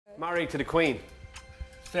Married to the Queen.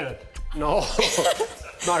 Philip. No.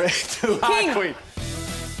 Married to our Queen.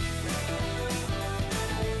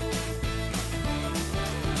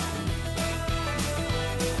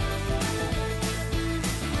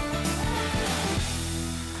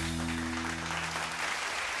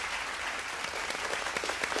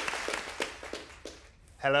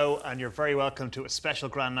 Hello, and you're very welcome to a special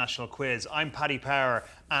Grand National quiz. I'm Paddy Power,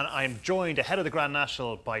 and I'm joined ahead of the Grand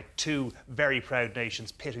National by two very proud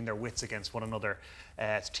nations pitting their wits against one another.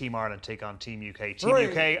 It's Team Ireland take on Team UK. Team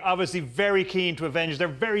UK obviously very keen to avenge their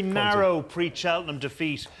very narrow pre-Cheltenham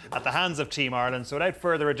defeat at the hands of Team Ireland. So without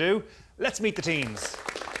further ado, let's meet the teams.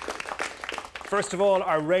 First of all,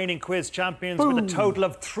 our reigning quiz champions with a total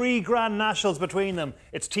of 3 Grand Nationals between them.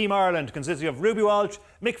 It's Team Ireland, consisting of Ruby Walsh,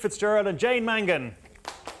 Mick Fitzgerald and Jane Mangan.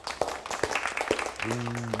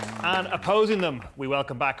 And opposing them, we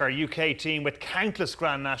welcome back our UK team with countless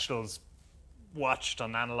Grand Nationals watched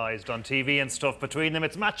and analysed on TV and stuff between them.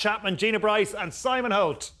 It's Matt Chapman, Gina Bryce and Simon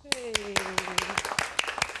Holt. Hey.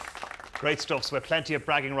 Great stuff, so with plenty of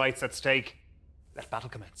bragging rights at stake. Let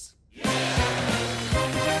battle commence.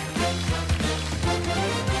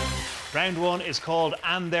 Round 1 is called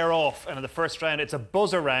And They're Off, and in the first round it's a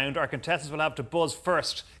buzzer round. Our contestants will have to buzz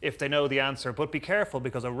first if they know the answer, but be careful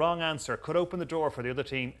because a wrong answer could open the door for the other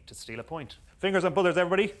team to steal a point. Fingers on buzzers,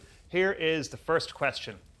 everybody. Here is the first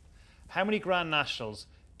question. How many Grand Nationals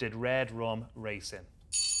did Red Rum race in?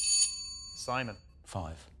 Simon.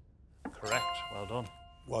 5. Correct, well done.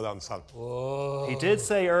 Well done, son. Whoa. He did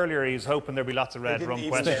say earlier he's hoping there'll be lots of Red Rum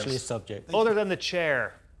questions. Especially subject. Other than the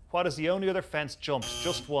chair, what is the only other fence jumped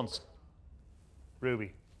just once?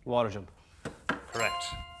 Ruby. Water jump. Correct.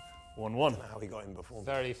 1-1. How he got in before.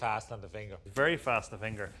 Very fast on the finger. Very fast on the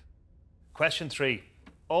finger. Question 3.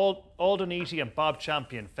 Alden Eady and Bob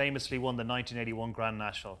Champion famously won the 1981 Grand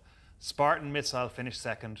National. Spartan Missile finished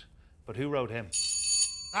second, but who rode him?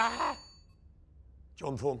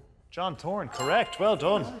 John Thorne. John Thorne, correct. Well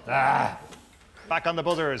done. Back on the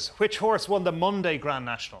buzzers. Which horse won the Monday Grand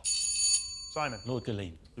National? Simon. Lord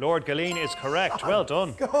Galeen. Lord Galeen is correct. Well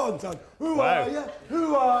done. Go on, son. Who are you?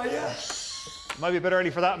 Who are you? Might be a bit early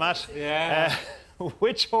for that, Matt. Yeah.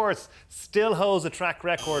 Which horse still holds a track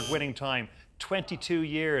record winning time 22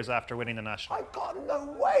 years after winning the National? I got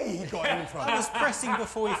no way he got in front. I was pressing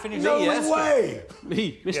before you finished. No way.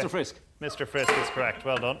 Me, Mr. Frisk. Mr. Frisk is correct.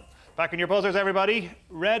 Well done. Back in your buzzers, everybody.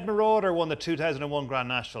 Red Marauder won the 2001 Grand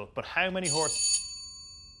National, but how many horses?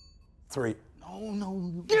 3. Oh,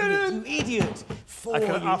 no, you idiot. 4,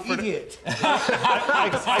 you idiot. 2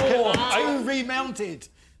 remounted.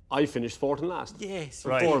 I finished 4th and last. Yes,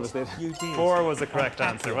 right. 4 of us did. You did. 4 was the correct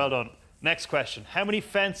answer. Well done. Next question. How many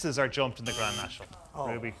fences are jumped in the Grand National?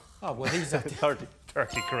 Ruby. Oh, well, he's at 30.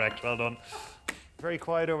 30, correct. Well done. Very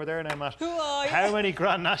quiet over there now, Matt. Who are you? How many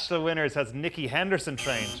Grand National winners has Nicky Henderson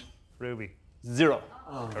trained? Ruby. 0.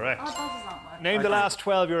 Correct. Oh, Name the last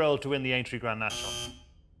 12-year-old to win the Aintree Grand National.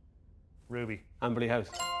 Ruby. Amberley House.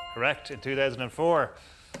 Correct, in 2004.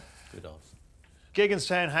 Good odds.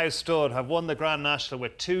 Gigginstown House Stud have won the Grand National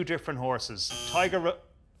with 2 different horses.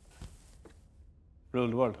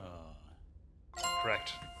 Ruled the world.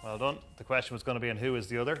 Correct. Well done. The question was going to be, and who is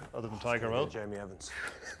the other than Tiger Roll? Jamie Evans.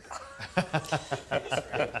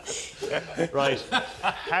 Right.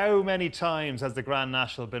 How many times has the Grand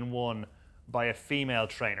National been won by a female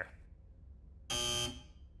trainer?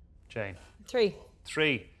 Jane. 3.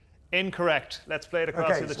 3. Incorrect. Let's play it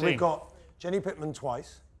across to the team. We've got Jenny Pittman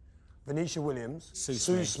twice, Venetia Williams,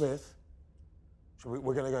 Sue Smith. So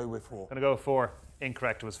we're going to go with 4. Going to go with 4.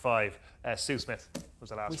 Incorrect. It was 5. Sue Smith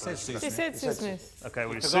was the last one. She said Sue Smith. Okay,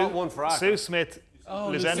 well, Forgot one for Sue Smith,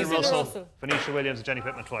 Lucinda Russell, Russell, Venetia Williams and Jenny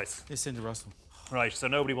Pittman twice. Lucinda Russell. Right, so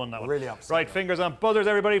nobody won that one. Really upset. Right, fingers on buzzers,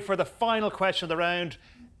 everybody, for the final question of the round.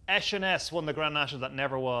 S&S won the Grand National that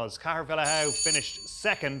never was. Cahir Villahow finished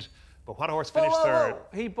second, but what horse finished third?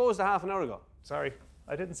 He buzzed a half an hour ago. Sorry,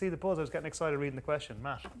 I didn't see the buzz. I was getting excited reading the question.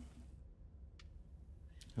 Matt.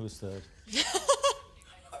 Who was third?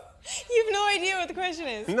 You've no idea what the question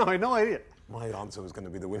is. No, I had no idea. My answer was going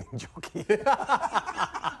to be the winning jockey.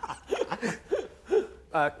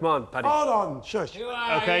 Come on, Paddy. Hold on, shush.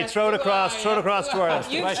 Okay, throw it across to our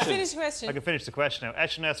You finish the question. I can finish the question now.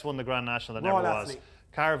 S&S won the Grand National that never was.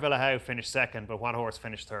 Cahir Villahow finished second, but what horse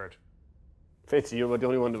finished third? Fitzy, you were the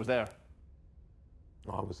only one that was there.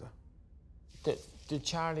 No, I was there. Did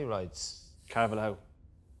Charlie writes? Cahir Villahow.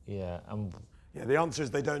 Yeah, Yeah, the answer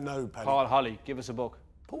is they don't know, Paddy. Paul Holly, give us a book.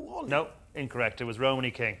 Paul Holly? No, incorrect. It was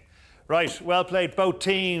Romany King. Right, well played, both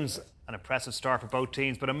teams. An impressive start for both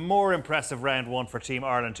teams, but a more impressive round 1 for Team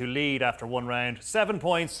Ireland, who lead after 1 round, 7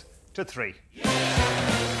 points to 3.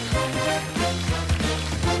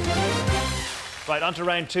 Right, on to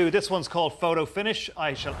round 2. This one's called Photo Finish.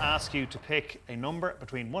 I shall ask you to pick a number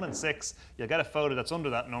between 1 and 6. You'll get a photo that's under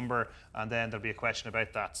that number, and then there'll be a question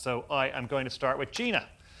about that. So I am going to start with Gina.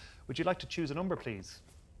 Would you like to choose a number, please?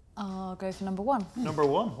 I'll go for number 1. Number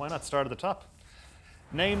 1. Why not start at the top?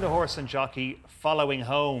 Name the horse and jockey following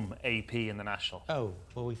home AP in the National. Oh,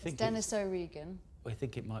 well, we think Dennis O'Regan. we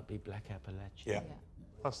think it might be Black Appalachia. Yeah.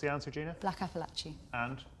 What's the answer, Gina? Black Appalachia.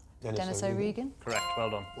 And? Dennis O'Regan. Correct. Well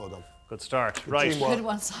done. Well done. Good start. Right. teamwork. Good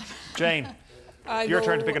one, Simon. Jane, I your go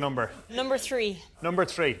turn to pick a number. Number 3. Number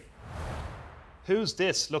 3. Who's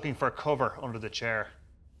this looking for cover under the chair?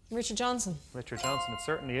 Richard Johnson. Richard Johnson, it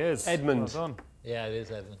certainly is. Edmund. Well done. Yeah, it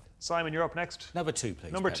is Edmund. Simon, you're up next. Number 2,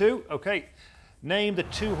 please. Number Paddy. 2, okay. Name the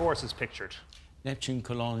 2 horses pictured. Neptune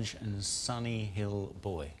Collonge and Sunny Hill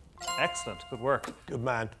Boy. Excellent, good work. Good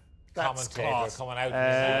man. That's Commentator class. coming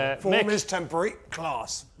out. Form Mick, is temporary.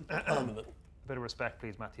 Class. Permanent. a bit of respect,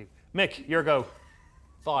 please, Matthew. Mick, your go.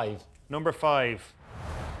 5. Number 5.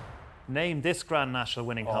 Name this Grand National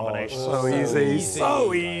winning combination. So easy.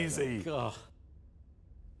 So easy. God.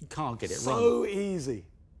 You can't get it wrong. So easy.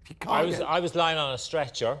 You can't I was lying on a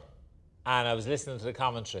stretcher and I was listening to the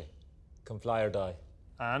commentary. Come fly or die.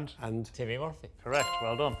 And? And Timmy Murphy. Correct,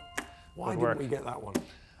 well done. why Good didn't work. we get that one?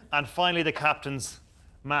 And finally, the captains.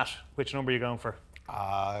 Matt, which number are you going for?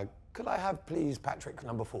 Could I have, please, Patrick,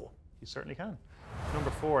 number 4? You certainly can.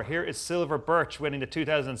 Number 4. Here is Silver Birch winning the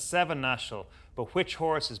 2007 National. But which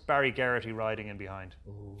horse is Barry Geraghty riding in behind?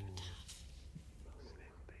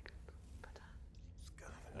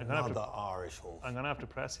 Another Irish horse. I'm going to have to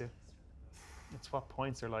press you. It's what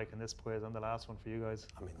points are like in this quiz and the last one for you guys.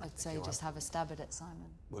 I mean, I'd say just have a stab at it, Simon.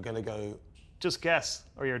 we're going to go. Just guess,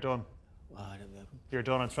 or you're done. I don't know. You're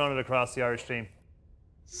done. I'm throwing it across the Irish team.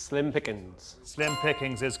 Slim Pickens. Slim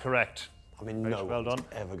Pickings is correct. I mean, Right, no well one's done.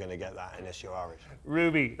 ever going to get that unless you're Irish.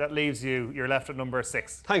 Ruby, that leaves you. You're left at number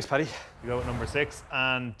 6. Thanks, Paddy. You go at number 6.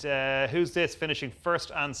 And who's this finishing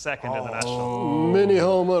first and second in the National? Mini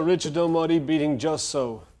Homer, Richard Dunmuddy beating Just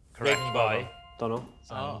So. Correct. Written well by done. Dunno.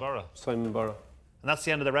 Simon Burrow. Simon Burrow. And that's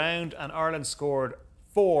the end of the round. And Ireland scored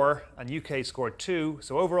 4 and UK scored 2.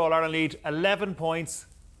 So overall, Ireland lead 11 points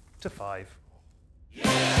to 5.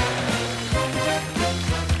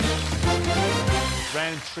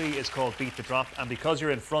 Round 3 is called Beat the Drop, and because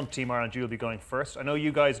you're in front, Team Ireland, you'll be going first. I know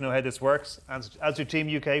you guys know how this works, as do Team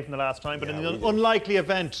UK from the last time, but in the unlikely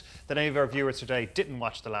event that any of our viewers today didn't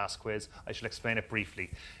watch the last quiz, I shall explain it briefly.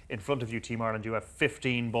 In front of you, Team Ireland, you have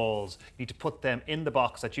 15 balls. You need to put them in the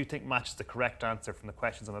box that you think matches the correct answer from the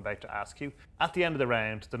questions I'm about to ask you. At the end of the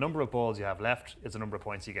round, the number of balls you have left is the number of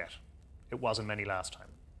points you get. It wasn't many last time.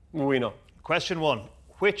 We know. Question 1.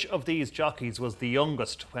 Which of these jockeys was the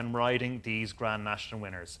youngest when riding these Grand National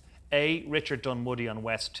winners? A. Richard Dunwoody on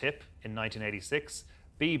West Tip in 1986,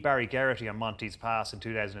 B. Barry Geraghty on Monte's Pass in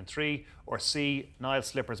 2003, or C. Niall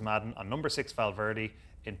Slippers Madden on number 6 Valverde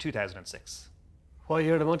in 2006? What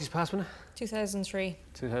year did Monty's pass winner? 2003.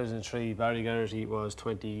 2003. Barry Geraghty was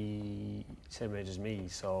 20, same age as me,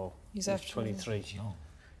 so He's he was after 23.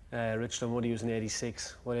 Richard Dunwoody was in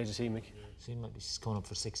 86. What age is he, Mick? So he might be coming up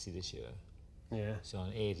for 60 this year. Yeah. So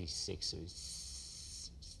on 86, so he's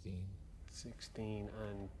 16. 16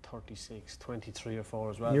 and 36, 23 or 4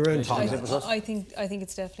 as well. You're in Richard time. Slippers was. I think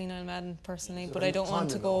it's definitely Niall Madden personally, but I don't want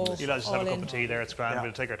to time go limit on You'll just have all a cup in. of tea there, it's grand, Yeah.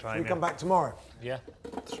 we'll take our Can time. we come back tomorrow? Yeah.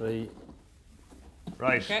 3.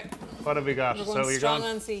 Right, Okay. what have we got? We're going you're strong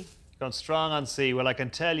on C. going strong on C. Well, I can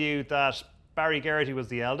tell you that Barry Geraghty was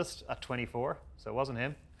the eldest at 24, so it wasn't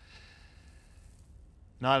him.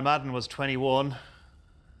 Niall Madden was 21,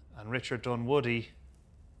 and Richard Dunwoody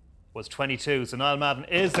was 22. So Niall Madden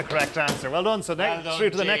is the correct answer. Well done. So now Well done,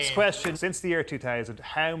 through to the next Jane. question. Since the year 2000,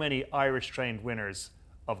 how many Irish trained winners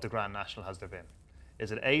of the Grand National has there been?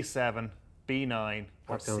 Is it A7, B9,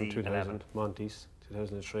 or Back down in C11? 2000. Monty's,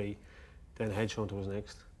 2003. Then Hedge Hunter was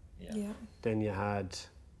next. Yeah. Then you had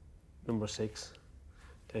number 6.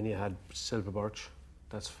 Then you had Silver Birch.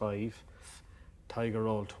 That's 5. Tiger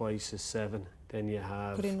Roll twice is 7. Then you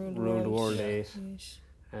have Put in Rule the World 8. Yes.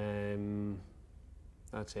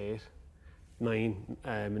 That's 8. 9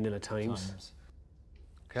 Manila Times.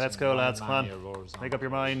 Okay, let's go, lads. Come on. Mania roars on. Make up your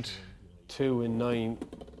mind. 2 and 9.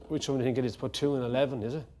 Which one do you think it is? Put 2 and 11,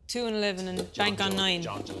 is it? 2 and 11 and bank on 9.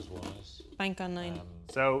 John Joe's won it. Bank on 9.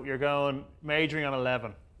 So you're going majoring on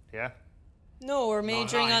 11, yeah? No, we're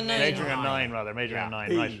majoring nine, on 9. Majoring on 9, rather. Majoring on 9,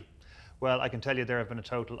 B. right. Well, I can tell you there have been a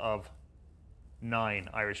total of 9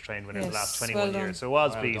 Irish trained winners in the Yes, last 21 well done. years. So it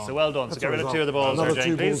was Well B. done. So well done. So That's get a rid of result. 2 of the balls there, Another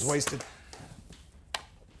Jane, 2 balls please. wasted.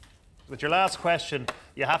 With your last question,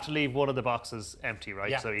 you have to leave one of the boxes empty,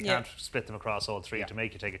 right? Yeah. So you Yeah. can't split them across all three to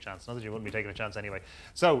make you take a chance. Not that you wouldn't be taking a chance anyway.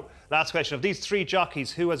 So, last question. Of these three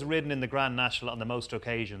jockeys, who has ridden in the Grand National on the most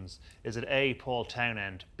occasions? Is it A, Paul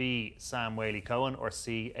Townend, B, Sam Whaley-Cohen, or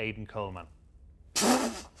C, Aidan Coleman?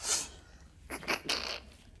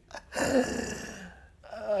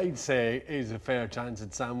 I'd say is a fair chance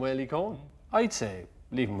at Sam Whaley-Cohen. I'd say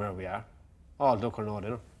leave him where we are. All duck or no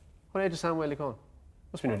dinner. What age is Sam Whaley-Cohen?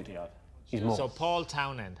 Must be nearly odd. He's more. So Paul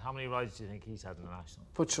Townend, how many rides do you think he's had in the national?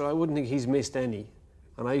 But sure, I wouldn't think he's missed any,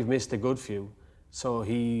 and I've missed a good few. So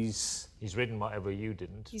he's He's ridden whatever you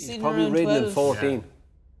didn't. He's in probably around ridden 12. in 14.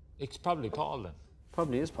 It's probably Paul then.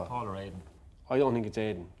 Probably is Paul. Paul or Aidan. I don't think it's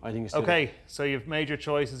Aidan. I think it's Okay, so you've made your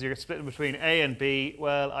choices. You're splitting between A and B.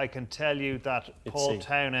 Well, I can tell you that It's Paul C.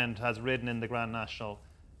 Townend has ridden in the Grand National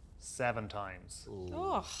 7 times.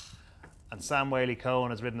 Oh, And Sam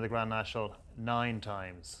Whaley-Cohen has ridden in the Grand National 9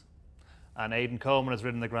 times. And Aidan Coleman has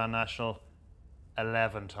ridden in the Grand National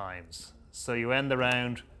 11 times. So you end the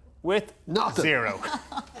round with Nothing. 0.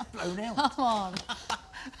 Come on.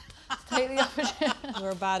 Take the opportunity.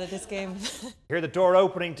 we're bad at this game. Hear the door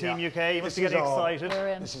opening, Team Yeah. UK. You must be This getting is our- excited. We're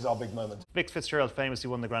in. This is our big moment. Mick Fitzgerald famously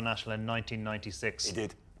won the Grand National in 1996. He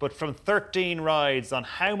did. But from 13 rides, on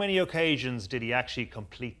how many occasions did he actually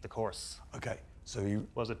complete the course? Okay, so you.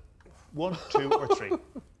 Was it 1, 2, or 3?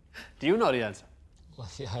 Do you know the answer? Well,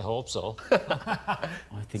 yeah, I hope so. I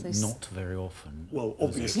think So not very often. Well,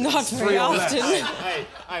 obviously. Not very often.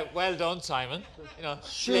 Hey, well done, Simon. You know,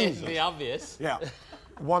 blatantly obvious. Yeah.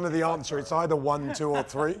 One of the answer. It's either 1, 2, or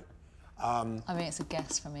 3. I mean, it's a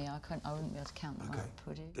guess for me. I wouldn't be able to count them up,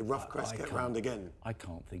 would you? Did Rough Crest get round again? I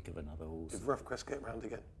can't think of another horse. Did Rough Crest get round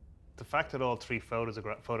again? The fact that all 3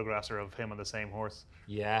 photographs are of him on the same horse.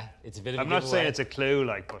 Yeah, it's a bit of a I'm giveaway. not saying it's a clue,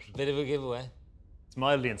 like, but Bit of a giveaway. it's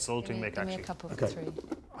mildly insulting, Give me, Mick, give me a actually. couple for 3.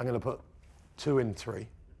 I'm going to put 2 in 3.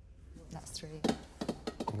 That's 3.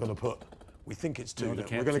 I'm going to put. We think it's 2. You're the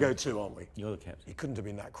Then. We're going to go captain. 2, aren't we? You're the captain. He couldn't have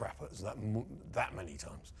been that crap as that many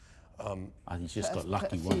times. I think he's just got Put a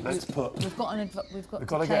lucky few- once. Let's put. We've got to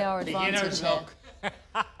gotta play get our advantage here.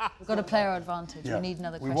 We've got to play our advantage. Yeah. We need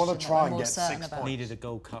another We question wanna that try we're and more get certain 6 about. points. Needed a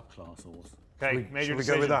Gold Cup class horse. Okay, major Should we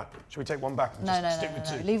decision. go with that? Should we take one back and No, just no, stick no, with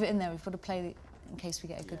no, 2? no. Leave it in there. We've got to play in case we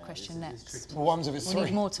get a good question next. Well, one's if it's We 3.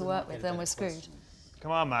 need more to work with, then we're screwed.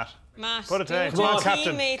 Come on, Matt. Matt, Put it do down. what Come on, your Captain.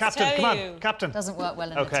 teammates Captain, tell come on. you. Captain. Doesn't work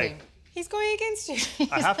well in Okay. the team. He's going against you.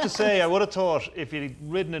 I have to say, I would have thought if you'd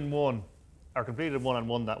ridden in 1 or completed 1 and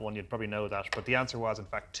won that one, you'd probably know that. But the answer was, in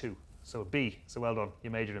fact, 2. So B. So well done. You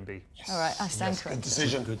majored in B. All right, I stand Good corrected.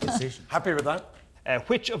 decision. Good decision. Happy with that?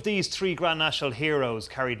 Which of these 3 Grand National heroes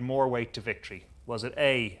carried more weight to victory? Was it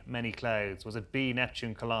A, Many Clouds? Was it B,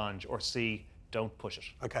 Neptune Collange? Or C, Don't Push It?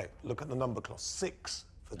 Okay, look at the number clause. 6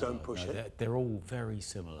 for don't push it. They're all very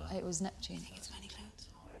similar. It was Neptune. It's many clouds.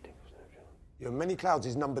 Your Many Clouds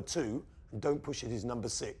is number 2, and Don't Push It is number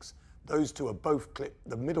 6. Those 2 are both clipped.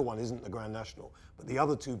 The middle one isn't the Grand National, but the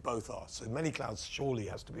other 2 both are. So Many Clouds surely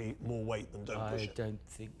has to be more weight than Don't Push I It. don't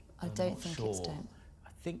think. I I'm don't not think sure. it's don't. I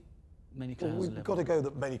think Many Well, Clouds. we've got to go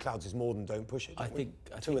that Many Clouds is more than Don't Push It. I don't we?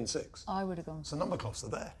 think- 2 and 6. I would have gone. So number clause are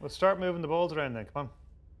there. Well, start moving the balls around then. Come on.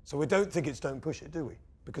 So we don't think it's Don't Push It, do we?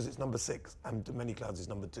 Because it's number 6 and Many Clouds is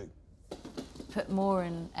number 2. Put more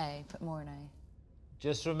in A. Put more in A.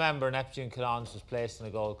 Just remember, Neptune Collange was placed in a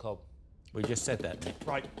Gold Cup. We just said that, Nick.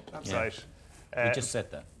 Right. That's Yeah. right. We just said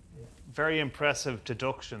that. Very impressive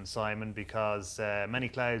deduction, Simon, because Many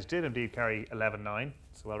Clouds did indeed carry 11.9,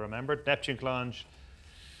 so well remembered. Neptune Collange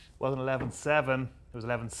wasn't 11.7, it was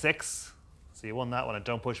 11.6. So you won that one, and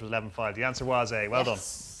Don't Push was 11.5. The answer was A. Well done.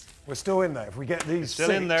 We're still in there. If we get these Still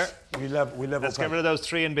 6, in there. we level Let's get pay. rid of those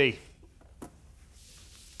 3 and B.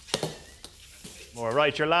 All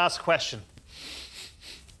right, your last question.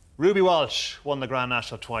 Ruby Walsh won the Grand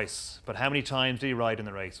National twice, but how many times did he ride in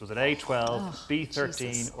the race? Was it A12, B13,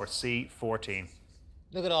 Jesus. or C14?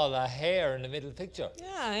 Look at all that hair in the middle picture.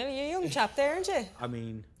 Yeah, you're a young chap there, aren't you? I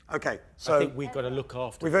mean, Okay, I so think we've got to look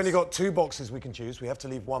after. we've only got 2 boxes we can choose. We have to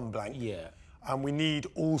leave 1 blank. Yeah. And we need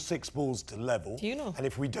all 6 balls to level. Do you know? And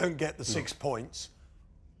if we don't get the 6 points,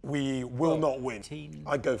 we will not win. 14.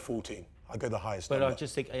 I'd go 14. I'd go the highest But number. I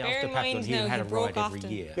just think Bear after in Papillon, mind he now, had he a broke ride every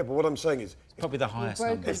often. year. Yeah, but what I'm saying is, Probably the highest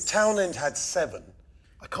broke number. if Townend had 7,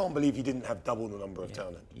 I can't believe he didn't have double the number of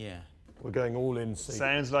Townend. Yeah. We're going all in C.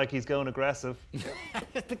 Sounds like he's going aggressive.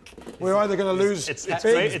 We're either going to lose It's big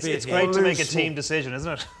great, it's or great to make a lose small. team decision,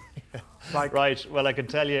 isn't it? Like, Right, well, I can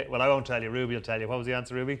tell you, well, I won't tell you, Ruby will tell you. What was the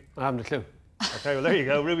answer, Ruby? I haven't a clue. Okay, well, there you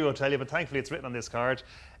go. Ruby will tell you, but thankfully it's written on this card.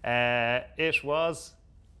 It was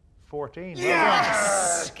 14.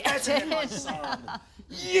 Yes! Get in.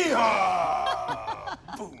 Yeehaw!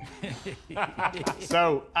 Boom.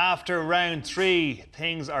 So, after round 3,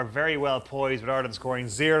 things are very well poised with Ireland scoring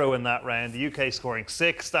 0 in that round, the UK scoring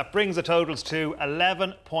 6. That brings the totals to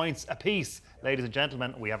 11 points apiece. Ladies and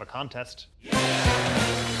gentlemen, we have a contest.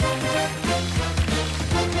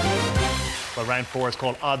 Well, round 4 is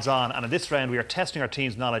called Odds On, and in this round we are testing our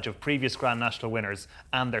team's knowledge of previous Grand National winners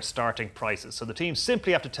and their starting prices. So the teams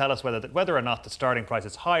simply have to tell us whether or not the starting price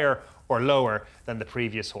is higher or lower than the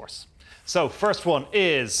previous horse. So, first one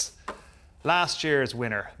is last year's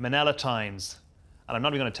winner, Manila Times. And I'm not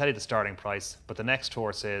even going to tell you the starting price, but the next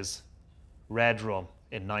horse is Red Rum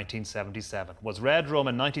in 1977. Was Red Rum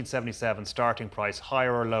in 1977 starting price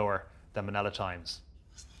higher or lower than Manila Times?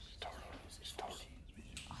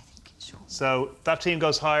 So that team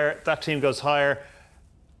goes higher, that team goes higher.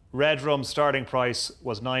 Red Rum's starting price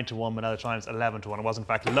was 9-1, Manila Times 11-1. It was in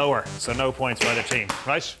fact lower, so no points for either team,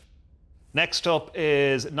 right? Next up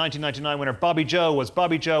is 1999 winner Bobby Joe. Was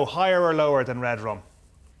Bobby Joe higher or lower than Red Rum?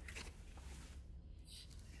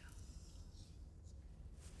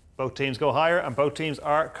 Both teams go higher and both teams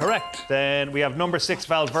are correct. Then we have number 6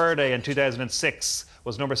 Valverde in 2006.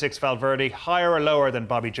 Was number 6 Valverde higher or lower than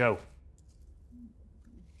Bobby Joe?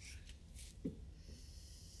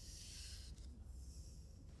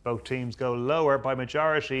 Both teams go lower by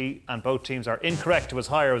majority and both teams are incorrect. It was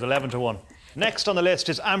higher, it was 11-1. Next on the list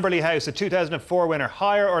is Amberley House, a 2004 winner.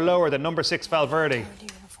 Higher or lower than number 6 Valverde?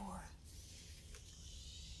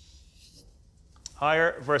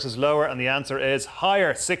 Higher versus lower, and the answer is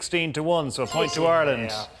higher, 16-1, so a point to Ireland.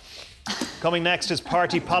 Yeah. Coming next is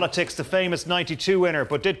Party Politics, the famous 92 winner.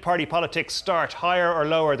 But did Party Politics start higher or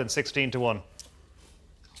lower than 16-1?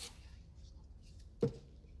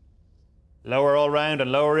 Lower all round,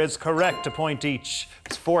 and lower is correct, a point each.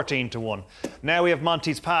 It's 14-1. Now we have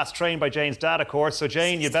Monty's Pass, trained by Jane's dad, of course. So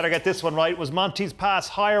Jane, you'd better get this one right. Was Monty's Pass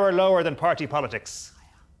higher or lower than Party Politics?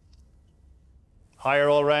 Higher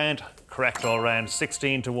all round, correct all round,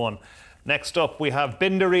 16-1. Next up we have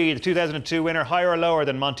Bindery, the 2002 winner. Higher or lower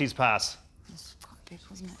than Monty's Pass? That's quite big,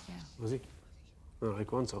 wasn't it? Yeah. Was he? All right,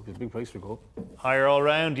 go on, so it's a big price for goal. Higher all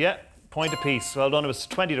round, yeah. Point apiece. Well done, it was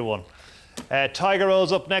 20-1. Tiger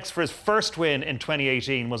Rolls up next for his first win in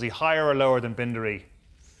 2018. Was he higher or lower than Bindery?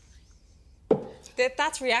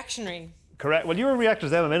 That's reactionary. Correct. Well, you were reacting to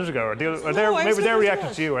them a minute ago. Maybe they're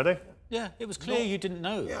reacting to you, are they? Yeah, it was clear you didn't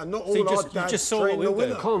know. Yeah, not So all you our just dads saw what train we the were winner.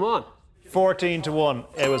 doing. Come on. 14-1.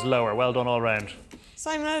 It was lower. Well done all round.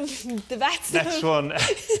 Simon, the bats. Next one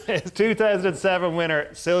is 2007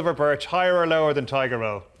 winner Silver Birch. Higher or lower than Tiger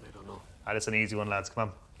Roll? I don't know. That's an easy one, lads. Come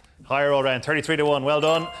on. Higher all round, 33-1. Well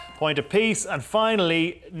done. Point apiece. And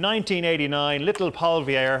finally, 1989, Little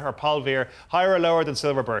Polvier. Higher or lower than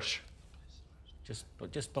Silver Birch?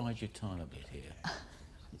 Just bide your time a bit here.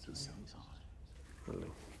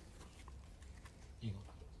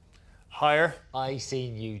 Higher. I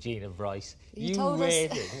seen you, Gina Bryce. You told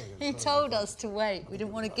read us. it. He told us to wait. We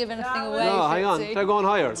didn't want to give anything away. No, hang on. Fitzy. They're going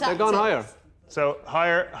higher. They're going higher. So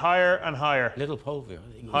higher and higher. Little Polvier,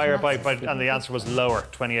 I think. Higher and the answer was lower,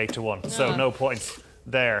 28-1. So no points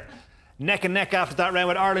there. Neck and neck after that round,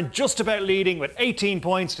 with Ireland just about leading with 18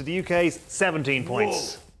 points to the UK's 17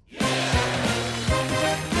 points.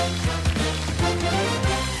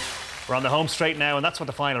 We're on the home straight now, and that's what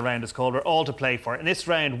the final round is called. We're all to play for. In this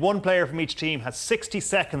round, one player from each team has 60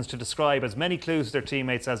 seconds to describe as many clues to their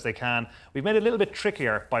teammates as they can. We've made it a little bit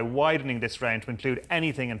trickier by widening this round to include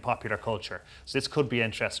anything in popular culture. So this could be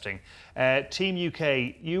interesting. Team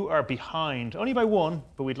UK, you are behind, only by 1,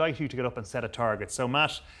 but we'd like you to get up and set a target. So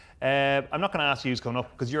Matt, I'm not going to ask you who's coming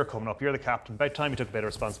up, because you're coming up. You're the captain. About time you took a bit of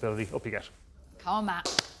responsibility. Up you get. Come on,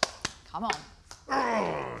 Matt. Come on.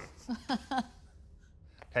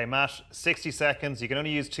 Okay, Matt, 60 seconds. You can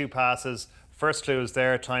only use 2 passes. First clue is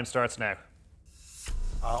there. Time starts now.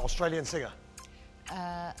 Australian singer.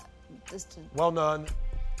 Just Well known.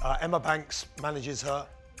 Emma Banks manages her.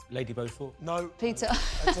 Lady Beaufort. No. Peter.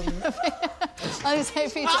 It's a- I would say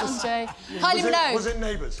Peter and Jay. Kylie Minogue. Was it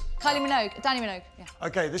Neighbours? Kylie Minogue. Danny Minogue. Yeah.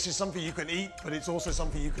 Okay, this is something you can eat, but it's also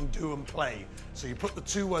something you can do and play. So you put the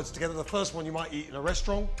 2 words together. The first one you might eat in a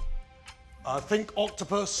restaurant. Think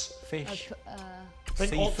octopus. Fish.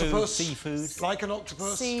 Think Seafood, octopus. seafood. Like an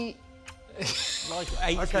octopus. See. Like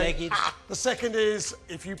 8-legged The second is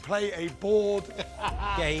if you play a board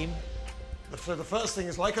game. So the first thing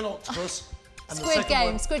is like an octopus. And the Squid second Game.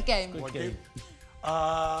 one- Squid Game. Thank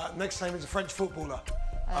you. Next name is a French footballer.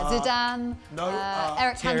 Zidane. No.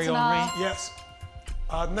 Eric Thierry Cantona. Henry. Yes.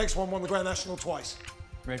 Next one won the Grand National twice.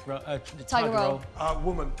 Tiger Roll. Roll.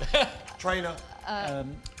 Woman. Trainer.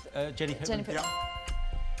 Jenny Pittman. Jenny Pittman. Yeah.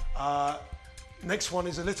 Next one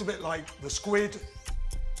is a little bit like the squid.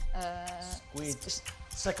 Squid.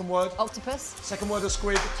 Second word. Octopus. Second word of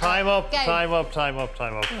squid. Time up, Game. time up, time up,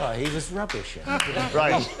 time up. Oh, he was rubbish.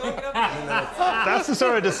 Right. That's the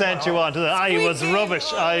sort of descent you want, isn't it? He was rubbish.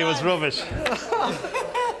 He was rubbish.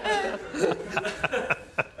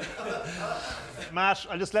 Matt,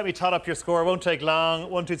 let me tot up your score. It won't take long.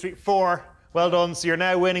 1, 2, 3, 4. Well done. So you're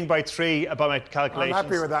now winning by 3 by my calculations. I'm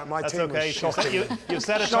happy with that. My team was shocking. You've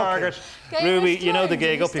set a target. Ruby, you know the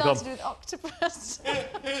gig. Up you come. With octopus.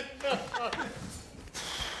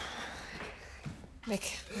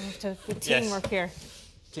 Mick, we have to do teamwork here.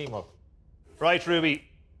 Teamwork. Right, Ruby.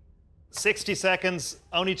 60 seconds,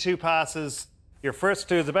 only 2 passes. Your first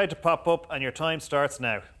clue is about to pop up, and your time starts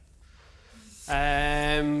now.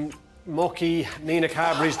 Mucky, Nina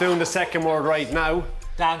Carberry's doing the second word right now.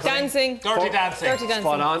 Dancing. Dirty dancing. Dirty dancing.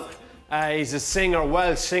 Spot on. He's a singer,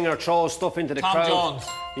 Welsh singer, throws stuff into the Tom crowd. Jones.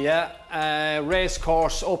 Yeah. Race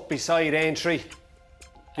course up beside Aintree.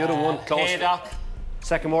 The other one, close. Haydock.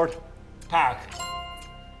 Second word. Park.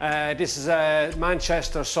 This is a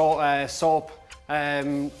Manchester soap.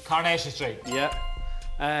 Coronation Street.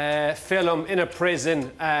 Yeah. Film in a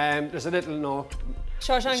prison. There's a little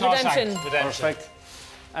Shawshank Redemption. Perfect.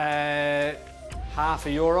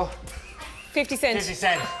 €50. 50 Cent. 50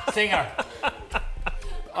 Cent. Singer.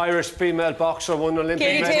 Irish female boxer won Olympic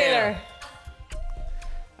Katie medal.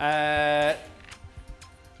 Taylor.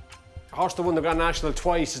 Horse that won the Grand National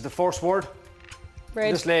twice is the first word.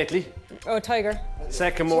 Red. Just lately. Oh, Tiger.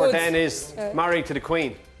 Second word Woods. then is married to the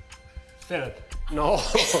Queen. Philip. No.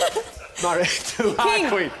 Married to King.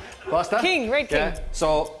 our Queen. What's that? King, Red King. Yeah.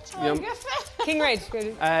 So, King Red.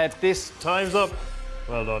 this. Time's up.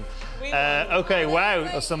 Well done. Okay,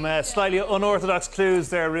 wow. Some slightly unorthodox clues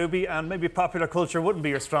there, Ruby, and maybe popular culture wouldn't be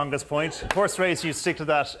your strongest point. Horse race, you stick to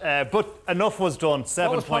that. But enough was done.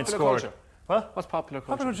 7 points scored. Culture? What? What's popular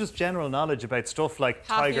culture? Popular just general knowledge about stuff like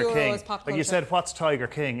Half Tiger Euro King. is pop Like you culture. said, what's Tiger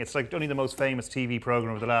King? It's like only the most famous TV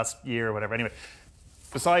programme of the last year or whatever. Anyway,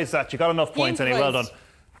 besides that, you got enough points anyway. Well done.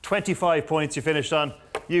 25 points you finished on.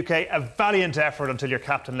 UK, a valiant effort until your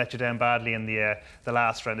captain let you down badly in the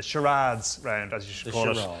last round, the charades round, as you should call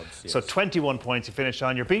it. Yes. So 21 points you finished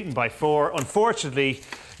on. You're beaten by 4. Unfortunately,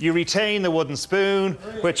 you retain the wooden spoon,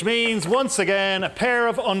 which means, once again, a pair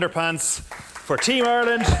of underpants for Team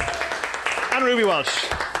Ireland and Ruby Walsh.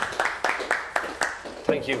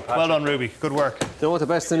 Thank you, Patrick. Well done, Ruby. Good work. You know what the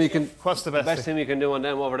best thing you can... What's the best thing you can do on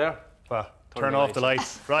them over there? Well, turn off the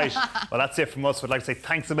lights. Right. Well, that's it from us. We'd like to say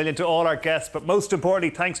thanks a million to all our guests, but most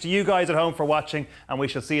importantly, thanks to you guys at home for watching, and we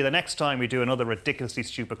shall see you the next time we do another ridiculously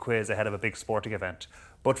stupid quiz ahead of a big sporting event.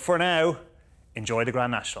 But for now, enjoy the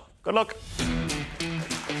Grand National. Good luck.